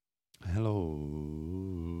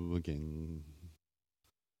again,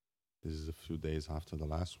 this is a few days after the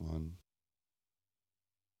last one.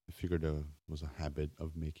 I figured there was a habit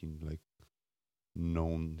of making like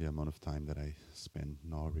known the amount of time that I spend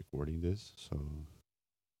now recording this. So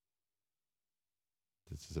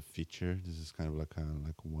this is a feature. This is kind of like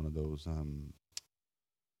one of those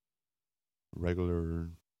regular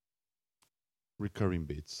recurring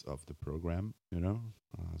bits of the program.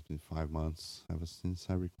 It's been 5 months ever since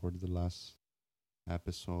I recorded the last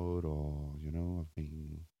episode, or I've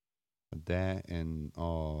been there, and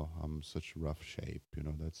I'm such rough shape,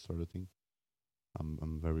 that sort of thing.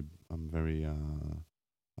 I'm very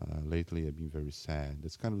lately I've been very sad.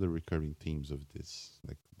 That's kind of the recurring themes of this.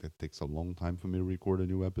 Like that takes a long time for me to record a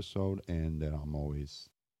new episode, and that I'm always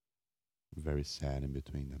very sad in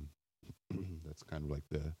between them. That's kind of like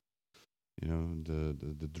the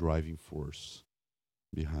driving force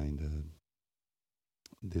behind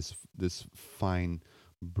this fine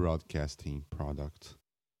broadcasting product,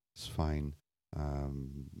 this fine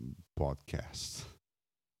podcast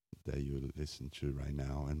that you listen to right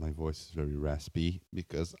now. And my voice is very raspy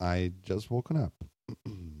because I just woken up.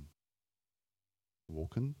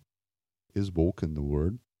 Woken? Is woken the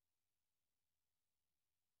word?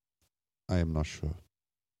 I am not sure.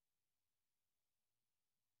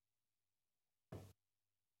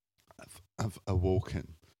 I've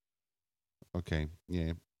awoken. Okay,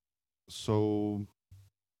 yeah. So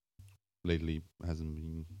lately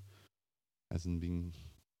hasn't been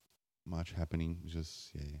much happening.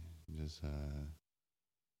 Just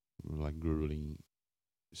like grueling,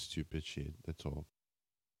 stupid shit. That's all.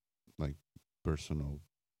 Like personal,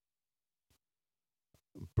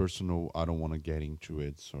 personal. I don't want to get into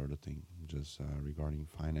it, sort of thing. Just regarding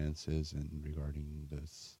finances and regarding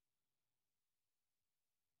this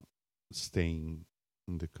staying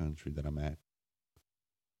in the country that I'm at.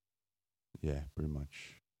 Yeah, pretty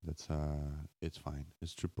much. That's it's fine.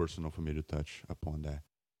 It's too personal for me to touch upon that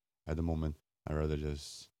at the moment. I rather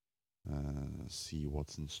just see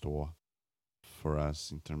what's in store for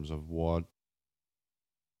us in terms of what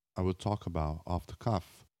I would talk about off the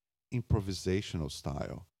cuff, improvisational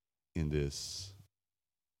style in this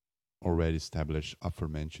already established,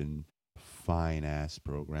 aforementioned, fine ass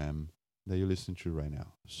program that you listen to right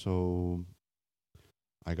now. So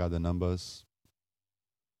I got the numbers,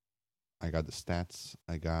 I got the stats,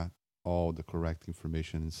 I got all the correct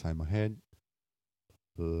information inside my head.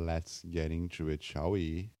 Let's get into it, shall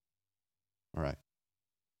we? All right.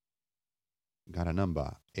 Got a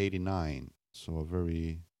number 89. So a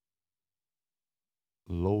very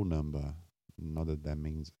low number. Not that that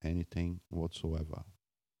means anything whatsoever.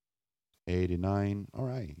 89. All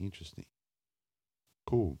right. Interesting.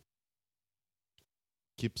 Cool.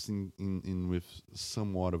 Keeps in with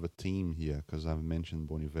somewhat of a theme here because I've mentioned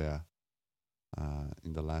Bon Iver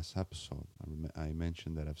in the last episode. I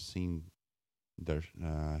mentioned that I've seen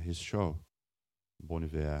his show, Bon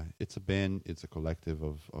Iver. It's a band. It's a collective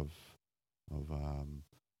of um,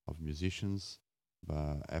 of musicians.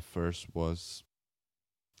 But at first was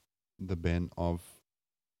the band of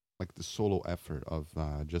like the solo effort of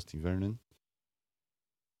Justin Vernon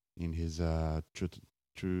in his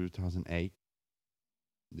 2008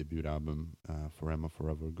 debut album, Forever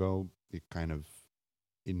Forever Ago. It kind of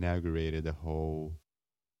inaugurated the whole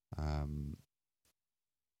um,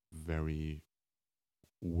 very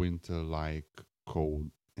winter-like,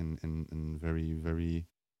 cold, and very, very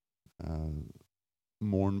uh,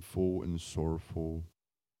 mournful and sorrowful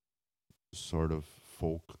sort of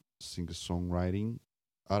folk singer-songwriting.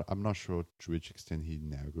 I'm not sure to which extent he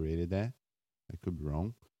inaugurated that. I could be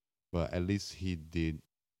wrong, but at least he did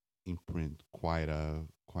imprint quite a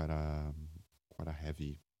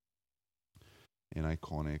heavy and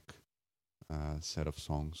iconic set of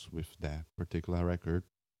songs with that particular record,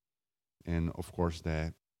 and of course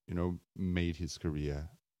that made his career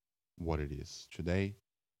what it is today.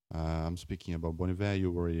 I'm speaking about Bon Iver.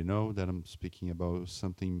 You already know that I'm speaking about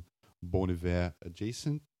something Bon Iver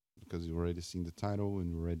adjacent because you already seen the title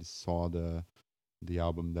and you already saw the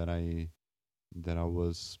album that I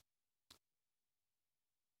was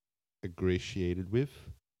ingratiated with.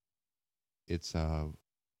 It's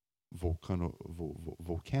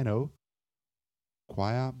Volcano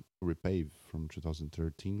Choir Repave from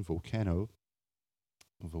 2013. Volcano,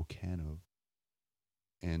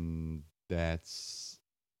 and that's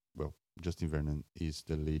well, Justin Vernon is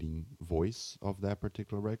the leading voice of that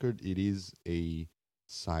particular record. It is a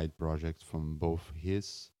side project from both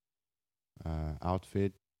his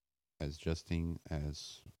outfit as Justin,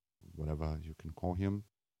 as whatever you can call him,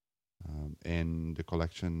 and the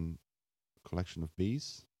collection of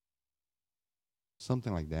bees.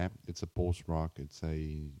 something like that. It's a post rock. It's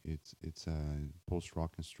a post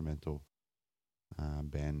rock instrumental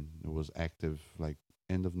band. It was active like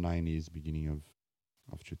end of '90s, beginning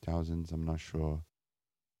of 2000s. I'm not sure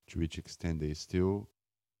to which extent they still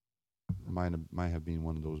might have been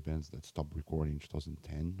one of those bands that stopped recording in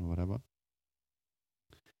 2010 or whatever,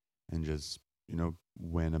 and just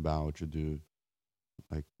went about to do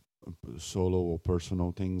like solo or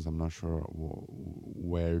personal things. I'm not sure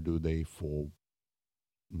where do they fall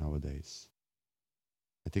nowadays.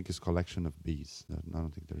 I think it's collection of bees. I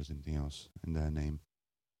don't think there's anything else in their name.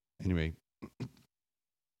 Anyway,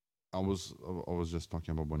 I was just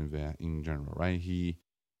talking about Bon Iver in general, right? He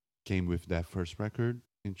came with that first record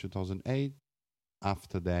in 2008.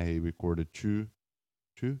 After that, he recorded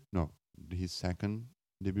no, his second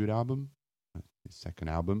debut album, his second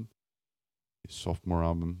album, his sophomore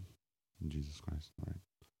album. Jesus Christ! All right,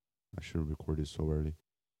 I should have recorded so early.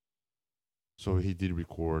 So he did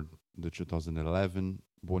record the 2011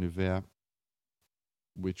 Bon Iver,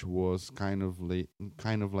 which was kind of late,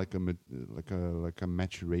 kind of like like a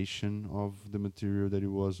maturation of the material that it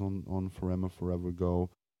was on Forever Forever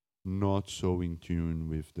Go, not so in tune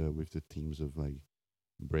with the themes of like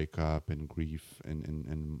breakup and grief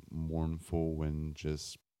and mournful, when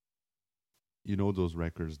just those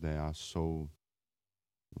records that are so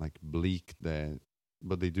like bleak, that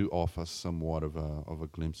but they do offer somewhat of a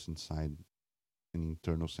glimpse inside an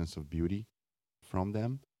internal sense of beauty from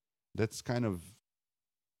them. That's kind of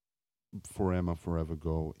Forever Forever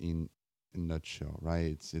Go in a nutshell,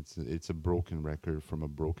 right? It's a broken record from a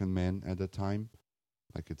broken man at the time.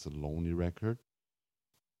 Like it's a lonely record,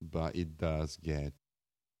 but it does get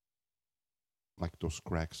like those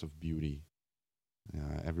cracks of beauty.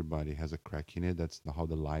 Everybody has a crack in it. That's how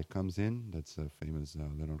the light comes in. That's a famous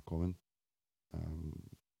Leonard Cohen um,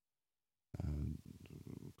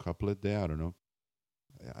 couplet there. I don't know.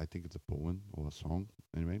 I think it's a poem or a song.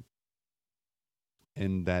 Anyway,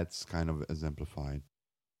 and that's kind of exemplified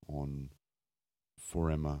on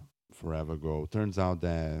Forever Forever Go. Turns out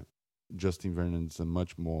that Justin Vernon's a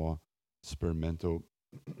much more experimental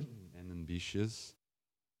and ambitious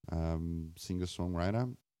singer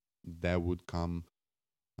songwriter that would come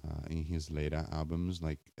in his later albums,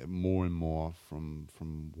 like more and more from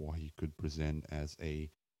what he could present as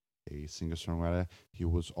a singer songwriter. He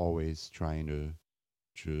was always trying to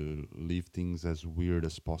leave things as weird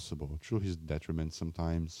as possible, to his detriment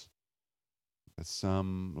sometimes.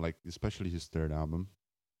 Some, like especially his third album,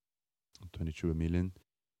 22 a Million,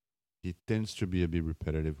 he tends to be a bit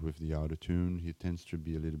repetitive with the auto tune. He tends to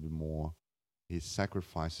be a little bit more. He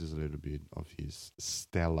sacrifices a little bit of his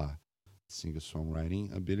stellar singer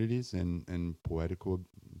songwriting abilities and poetic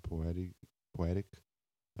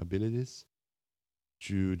abilities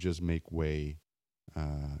to just make way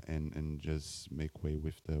and just make way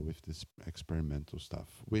with this experimental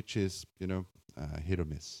stuff, which is hit or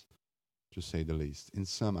miss, to say the least. In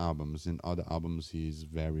some albums, in other albums, he's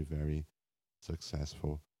very very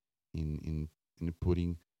successful in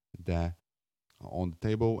putting that on the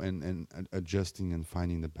table and adjusting and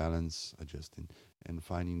finding the balance, adjusting and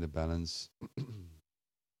finding the balance.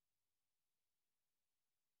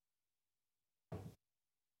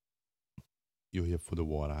 You're here for the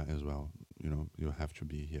water as well. You have to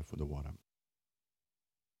be here for the water.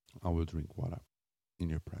 I will drink water in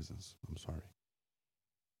your presence. I'm sorry.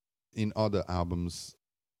 In other albums,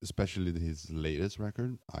 especially his latest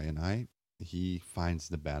record, I, he finds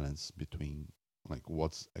the balance between like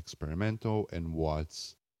what's experimental and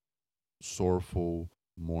what's sorrowful,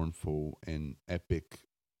 mournful, and epic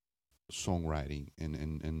songwriting,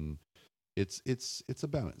 and it's a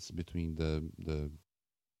balance between the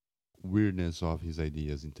weirdness of his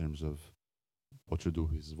ideas in terms of what to do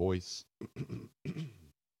with his voice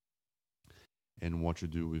and what to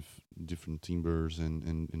do with different timbres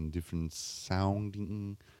and different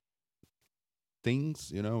sounding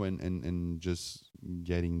things, and just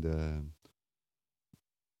getting the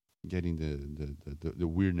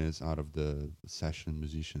weirdness out of the session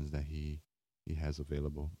musicians that he has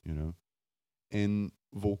available. And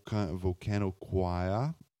Volcano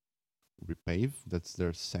Choir, Repave, that's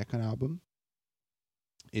their second album.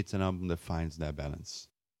 It's an album that finds that balance,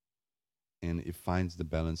 and it finds the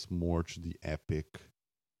balance more to the epic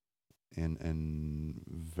and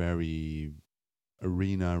very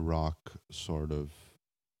arena rock sort of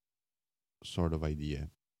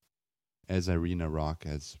idea, as arena rock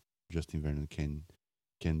as Justin Vernon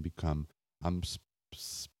can become. I'm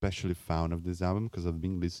especially fond of this album because I've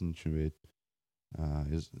been listening to it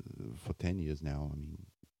for 10 years now. I mean,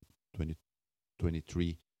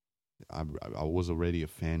 2023. I was already a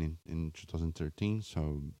fan in 2013,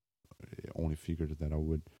 so only figured that I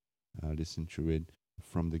would listen to it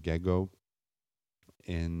from the get go.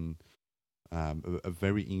 And a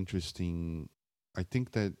very interesting. I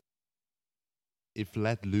think that if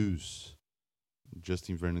let loose,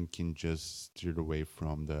 Justin Vernon can just steer away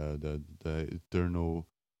from the eternal.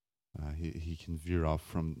 He can veer off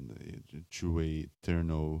from to a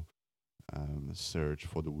eternal search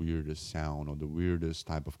for the weirdest sound or the weirdest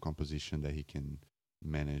type of composition that he can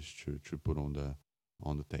manage to put on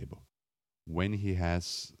the table. When he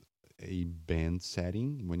has a band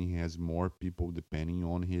setting, when he has more people depending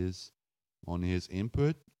on his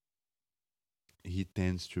input, he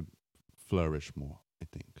tends to flourish more. I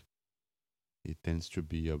think it tends to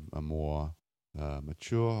be a more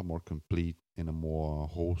mature, a more complete, and a more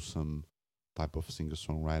wholesome type of singer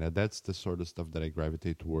songwriter. That's the sort of stuff that I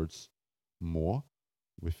gravitate towards more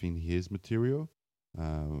within his material.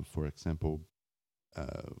 For example,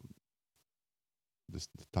 uh, the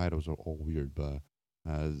titles are all weird, but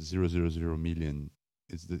 000 million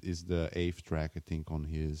is the eighth track I think on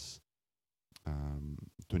his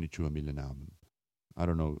 22 a million album. I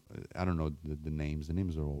don't know the names. The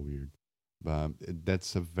names are all weird, but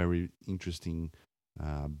that's a very interesting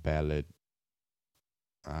ballad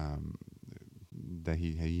um, that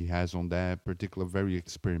he has on that particular very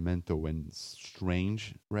experimental and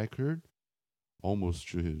strange record,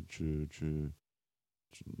 almost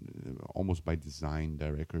almost by design.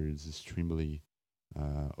 That record is extremely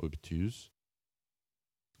obtuse,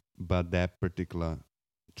 but that particular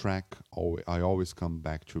track, I always come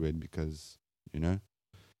back to it because you know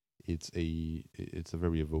it's a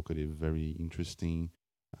very evocative, very interesting.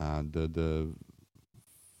 The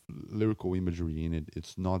lyrical imagery in it,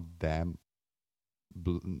 it's not that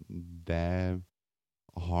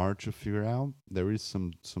hard to figure out. There is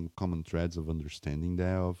some common threads of understanding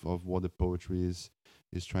there of what the poetry is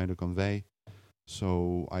trying to convey.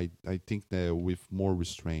 So I think that with more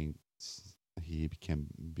restraints, he can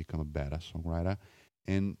become a better songwriter.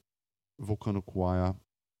 And Volcano Choir,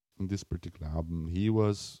 in this particular album, he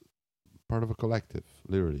was part of a collective,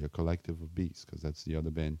 literally a collective of bees, because that's the other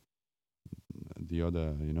band, the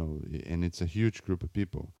other, and it's a huge group of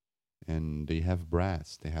people, and they have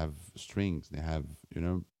brass, they have strings, they have,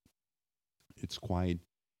 it's quite,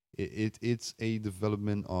 it's a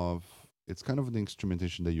development of, it's kind of the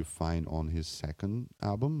instrumentation that you find on his second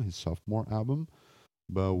album, his sophomore album,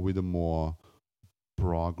 but with a more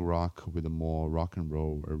prog rock, with a more rock and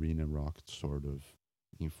roll, arena rock sort of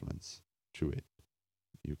influence to it.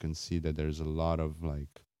 You can see that there's a lot of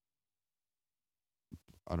like,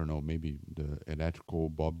 I don't know, maybe the electrical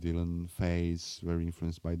Bob Dylan phase, very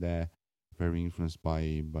influenced by that, very influenced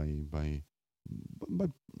by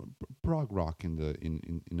prog rock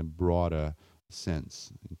in in a broader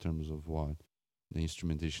sense in terms of what the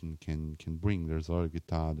instrumentation can bring. There's a lot of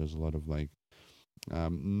guitar. There's a lot of like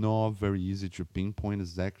not very easy to pinpoint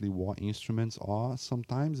exactly what instruments are.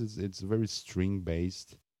 Sometimes it's a very string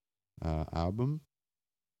based album,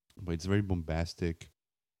 but it's very bombastic.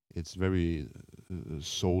 It's very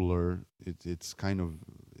solar. It's kind of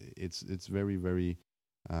it's very very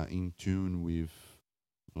in tune with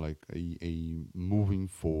like a moving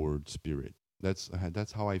forward spirit.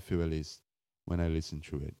 That's how I feel, at least when I listen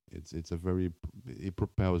to it. It's a very, it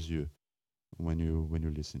propels you when you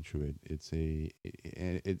listen to it. It's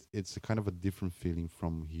a kind of a different feeling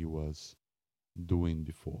from he was doing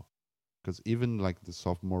before. Because even like the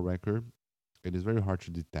sophomore record, it is very hard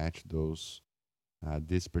to detach those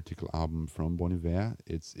this particular album from Bon Iver.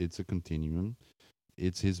 It's a continuum.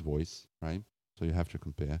 It's his voice, right? So you have to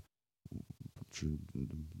compare to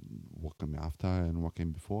what came after and what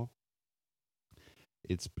came before.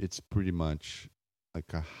 It's pretty much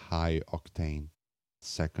like a high octane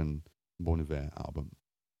second Bon Iver album,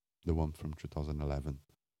 the one from 2011.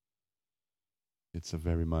 It's a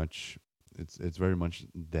very much it's very much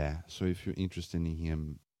there. So if you're interested in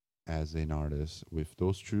him as an artist with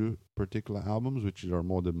those two particular albums, which are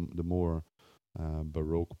more the more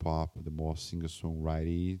baroque pop, the more singer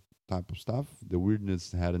songwriting type of stuff, the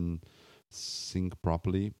weirdness hadn't synced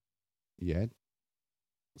properly yet,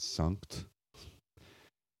 sunked.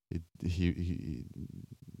 He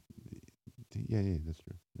yeah, that's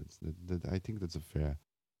true. I think that's a fair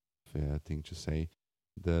thing to say.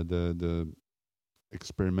 The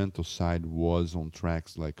experimental side was on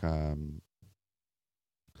tracks like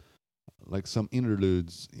some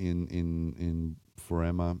interludes in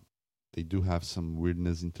Forema. They do have some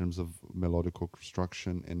weirdness in terms of melodical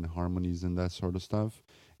construction and harmonies and that sort of stuff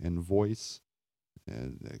and voice, uh,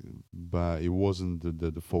 but it wasn't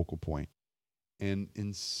the focal point. And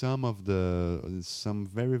in some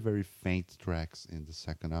very very faint tracks in the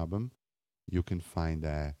second album, you can find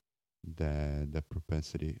that the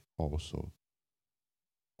propensity also.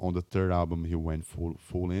 On the third album, he went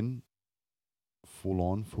full in,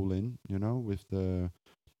 with the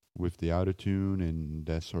autotune and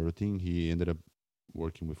that sort of thing. He ended up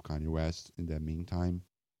working with Kanye West in that meantime.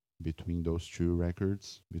 Between those two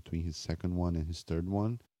records, between his second one and his third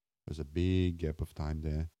one, there's a big gap of time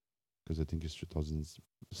there because I think it's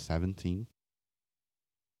 2017.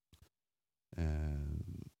 Um,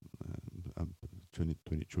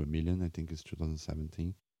 2022 a million, I think it's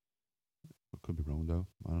 2017. I could be wrong though.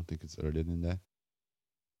 I don't think it's earlier than that.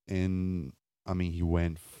 And I mean, he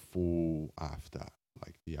went full after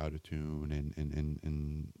like the autotune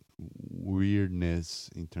and weirdness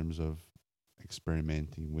in terms of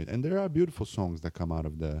experimenting with. And there are beautiful songs that come out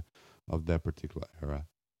of that particular era.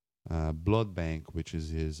 Blood Bank, which is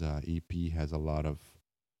his EP, has a lot of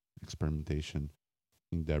experimentation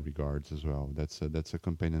in that regards as well. That's a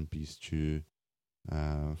companion piece to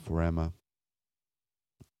Forema,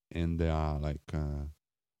 and there are like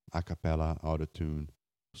a cappella autotune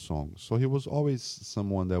songs. So he was always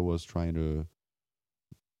someone that was trying to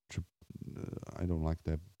I don't like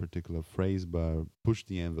that particular phrase, but push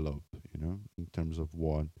the envelope, in terms of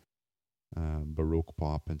what Baroque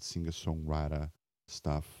pop and singer songwriter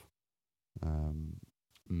stuff um,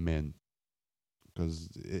 meant. Because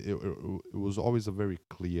it was always a very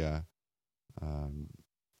clear, um,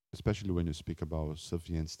 especially when you speak about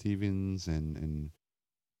Sufjan Stevens and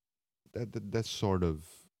that sort of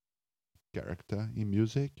character in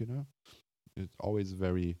music. It's always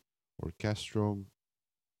very orchestral,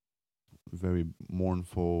 very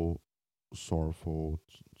mournful, sorrowful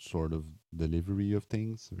sort of delivery of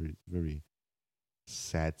things. Very, very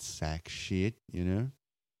sad sack shit.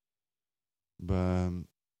 But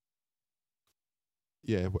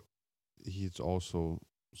yeah, he's also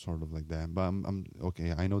sort of like that. But I'm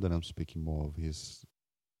okay. I know that I'm speaking more of his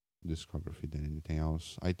discography than anything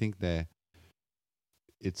else. I think that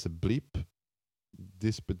it's a blip.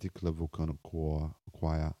 This particular Volcano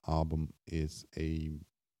Choir album is a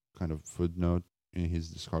kind of footnote in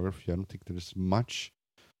his discography. I don't think there's much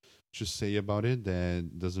to say about it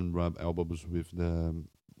that doesn't rub elbows with Bon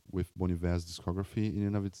Iver's discography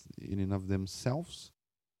in and of themselves.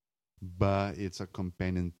 But it's a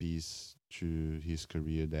companion piece to his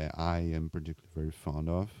career that I am particularly very fond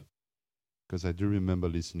of because I do remember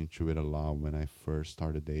listening to it a lot when I first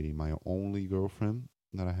started dating my only girlfriend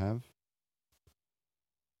that I have.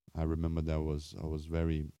 I remember that I was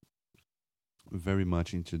very very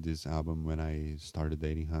much into this album when I started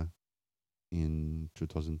dating her in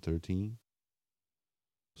 2013.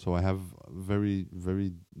 So I have very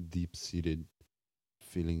very deep seated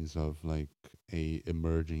feelings of like a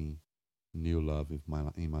emerging new love in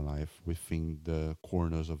my life within the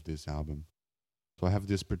corners of this album. So I have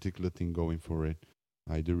this particular thing going for it.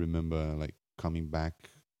 I do remember like coming back,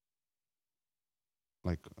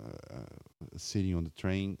 like sitting on the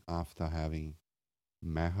train after having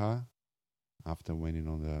met her, after waiting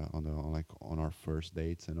on our first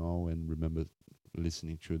dates and all, and remember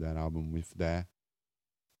listening to that album with that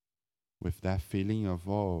feeling of,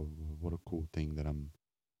 oh, what a cool thing that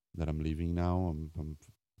I'm leaving now. I'm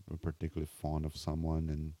particularly fond of someone,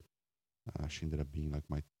 and she ended up being like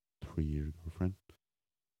my 3-year girlfriend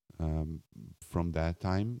from that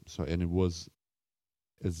time. So, and it was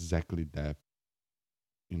exactly that,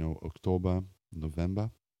 October,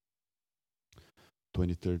 November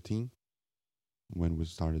 2013 when we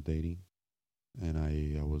started dating, and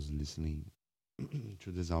I was listening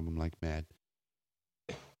to this album like mad.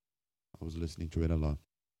 I was listening to it a lot,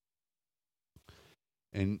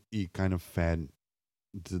 and it kind of fed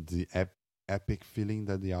the epic feeling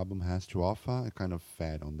that the album has to offer. It kind of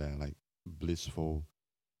fed on that like blissful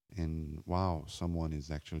and wow, someone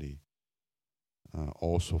is actually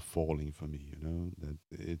also falling for me. That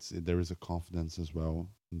there is a confidence as well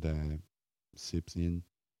that seeps in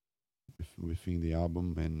within the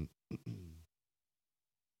album, and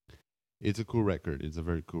it's a cool record. It's a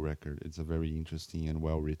very cool record. It's a very interesting and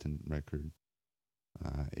well written record.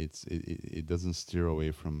 It doesn't steer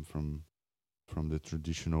away from the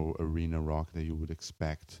traditional arena rock that you would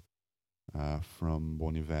expect from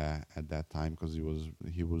Bon Iver at that time, because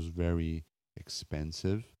he was very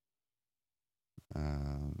expensive.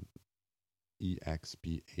 Uh,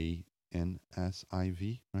 EXPANSIV,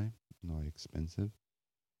 right? Not expensive.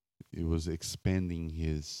 It was expanding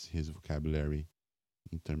his vocabulary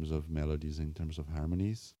in terms of melodies, in terms of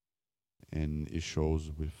harmonies, and it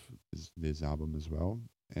shows with this album as well.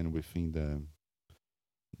 And within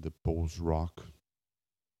the post rock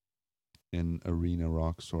and arena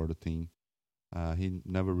rock sort of thing, he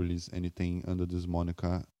never released anything under this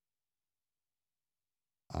moniker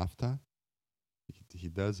after. He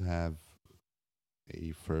does have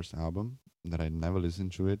a first album that I never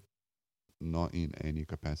listened to it, not in any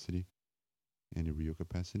capacity, any real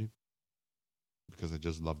capacity, because I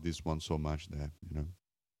just love this one so much that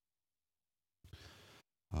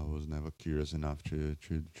I was never curious enough to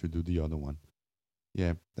do the other one.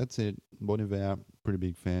 Yeah, that's it. Bon Iver, pretty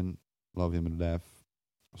big fan. Love him to death.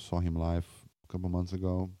 Saw him live a couple months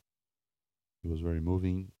ago. It was very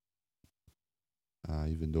moving.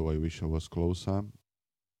 Even though I wish I was closer.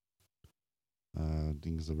 I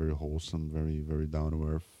think he's a very wholesome, very down to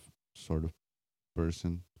earth sort of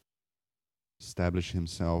person. Established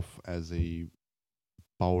himself as a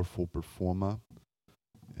powerful performer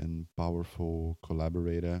and powerful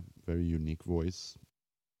collaborator. Very unique voice.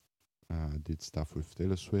 Did stuff with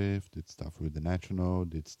Taylor Swift. Did stuff with the National.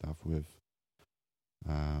 Did stuff with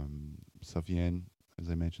Savienne, as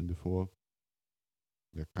I mentioned before.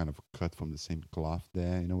 They're kind of cut from the same cloth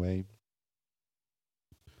there in a way.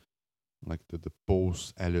 Like the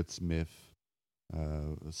post Elliott Smith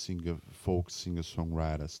singer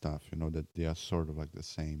songwriter stuff, that they are sort of like the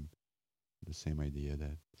same idea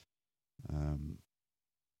that um,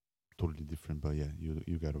 totally different, but yeah,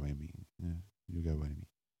 you got what I mean. Yeah, you got what I mean.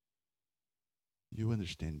 You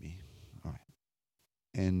understand me. All right.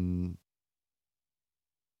 And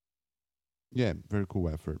yeah, very cool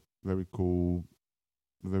effort. Very cool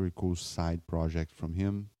side project from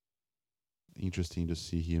him. Interesting to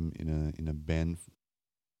see him in a band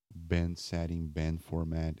setting, band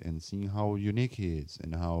format, and seeing how unique he is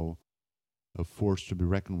and how a force to be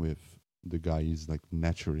reckoned with the guy is, like,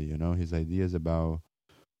 naturally. His ideas about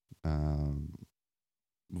um,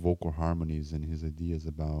 vocal harmonies and his ideas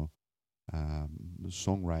about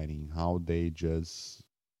songwriting, how they just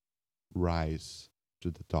rise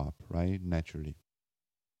to the top, right? Naturally.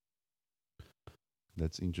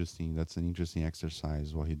 That's interesting. That's an interesting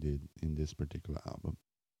exercise what he did in this particular album.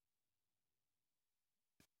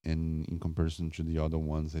 And in comparison to the other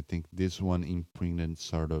ones, I think this one imprinted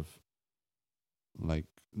sort of like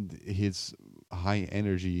his high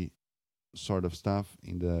energy sort of stuff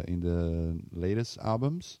in the latest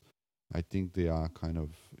albums. I think they are kind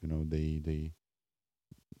of, they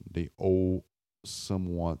owe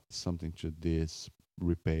somewhat something to this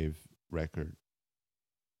Repave record,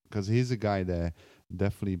 because he's a guy that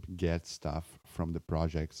definitely gets stuff from the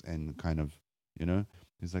projects and kind of,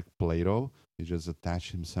 he's like Plato. He just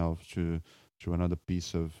attached himself to another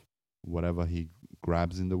piece of whatever he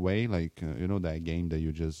grabs in the way, like that game that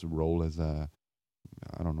you just roll as a,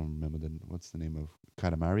 I don't know, remember what's the name of,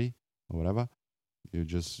 Katamari or whatever. You're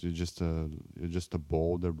just a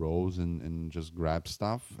ball that rolls and just grabs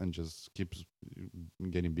stuff and just keeps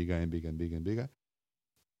getting bigger and bigger and bigger and bigger.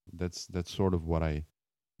 That's sort of what I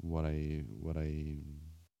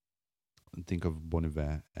think of Bon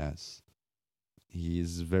Iver as. He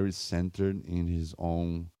is very centered in his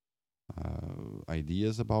own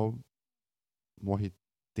ideas about what he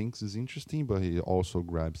thinks is interesting, but he also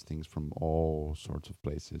grabs things from all sorts of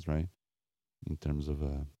places, right? In terms of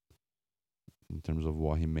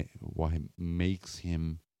what he makes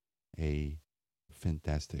him a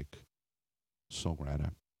fantastic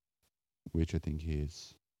songwriter, which I think he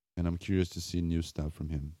is. And I'm curious to see new stuff from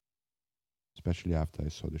him, especially after I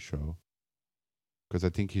saw the show, because I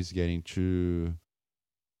think he's getting too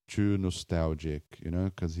nostalgic,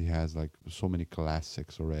 because he has like so many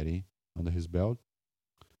classics already under his belt,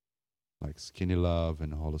 like Skinny Love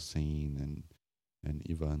and Holocene and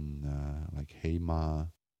even like Hey Ma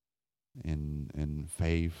and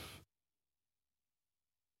Faith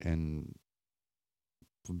and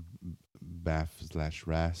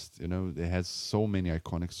Bath/Rest. It has so many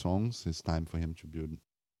iconic songs. It's time for him to build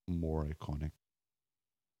more iconic,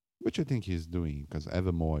 which I think he's doing, because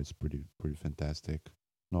Evermore is pretty fantastic.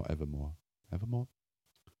 Not Evermore, Evermore,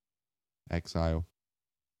 Exile,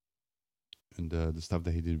 and the stuff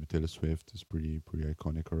that he did with Taylor Swift is pretty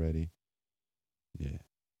iconic already. Yeah.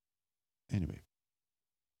 Anyway,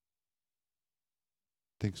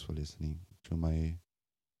 thanks for listening to my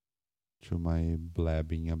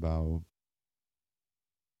blabbing about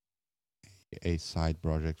a side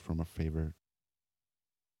project from a favorite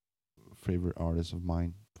artist of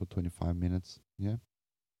mine for 25 minutes. Yeah.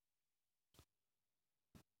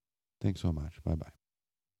 Thanks so much. Bye bye.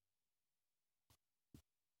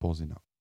 Pausing now.